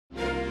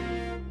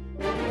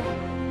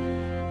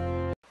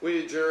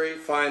the jury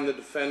find the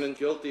defendant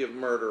guilty of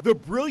murder. The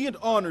brilliant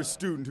honors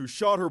student who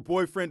shot her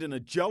boyfriend in a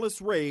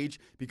jealous rage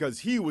because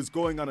he was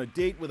going on a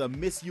date with a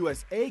Miss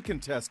USA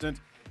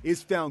contestant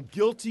is found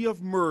guilty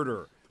of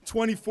murder.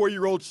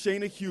 24-year-old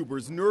Shayna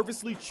Hubers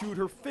nervously chewed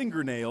her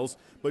fingernails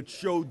but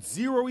showed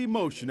zero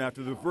emotion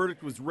after the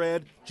verdict was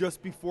read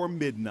just before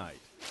midnight.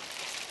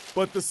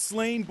 But the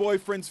slain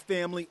boyfriend's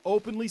family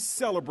openly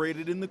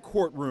celebrated in the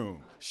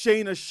courtroom.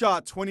 Shayna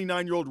shot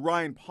 29-year-old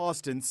Ryan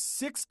Poston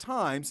 6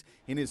 times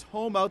in his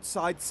home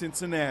outside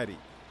Cincinnati.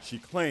 She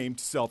claimed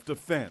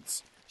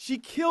self-defense. She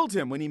killed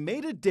him when he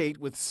made a date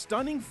with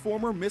stunning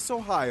former Miss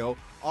Ohio,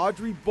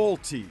 Audrey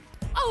Bolte.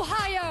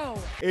 Ohio!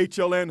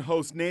 HLN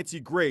host Nancy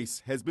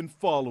Grace has been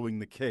following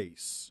the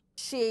case.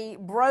 She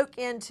broke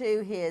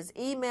into his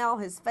email,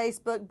 his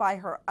Facebook, by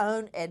her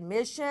own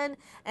admission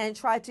and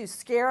tried to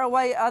scare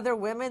away other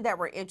women that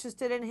were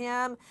interested in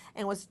him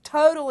and was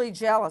totally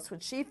jealous when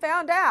she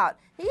found out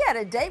he had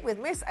a date with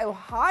Miss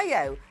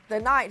Ohio the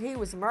night he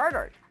was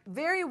murdered.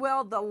 Very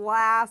well the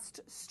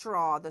last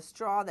straw, the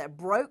straw that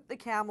broke the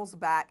camel's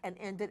back and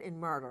ended in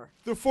murder.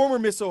 The former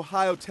Miss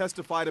Ohio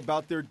testified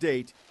about their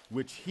date,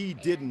 which he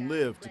didn't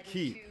live to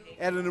keep.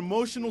 At an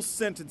emotional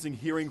sentencing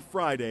hearing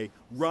Friday,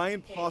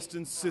 Ryan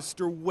Poston's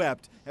sister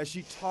wept as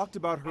she talked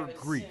about her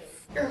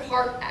grief. Your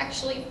heart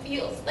actually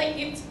feels like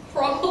it's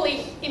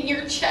crumbling in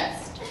your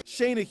chest.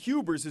 Shayna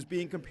Hubers is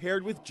being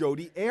compared with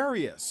Jodi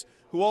Arias,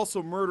 who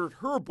also murdered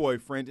her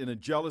boyfriend in a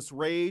jealous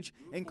rage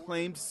and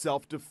claimed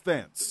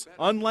self-defense.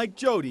 Unlike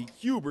Jodi,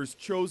 Hubers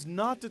chose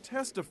not to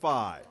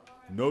testify.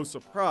 No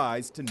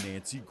surprise to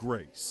Nancy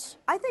Grace.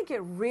 I think it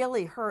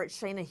really hurt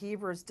Shayna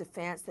Hubers'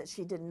 defense that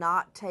she did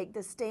not take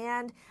the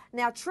stand.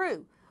 Now,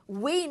 true,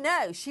 we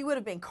know she would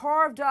have been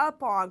carved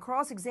up on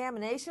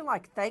cross-examination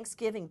like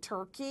Thanksgiving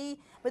turkey,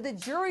 but the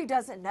jury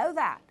doesn't know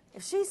that.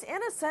 If she's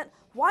innocent,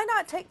 why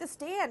not take the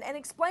stand and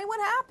explain what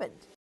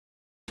happened?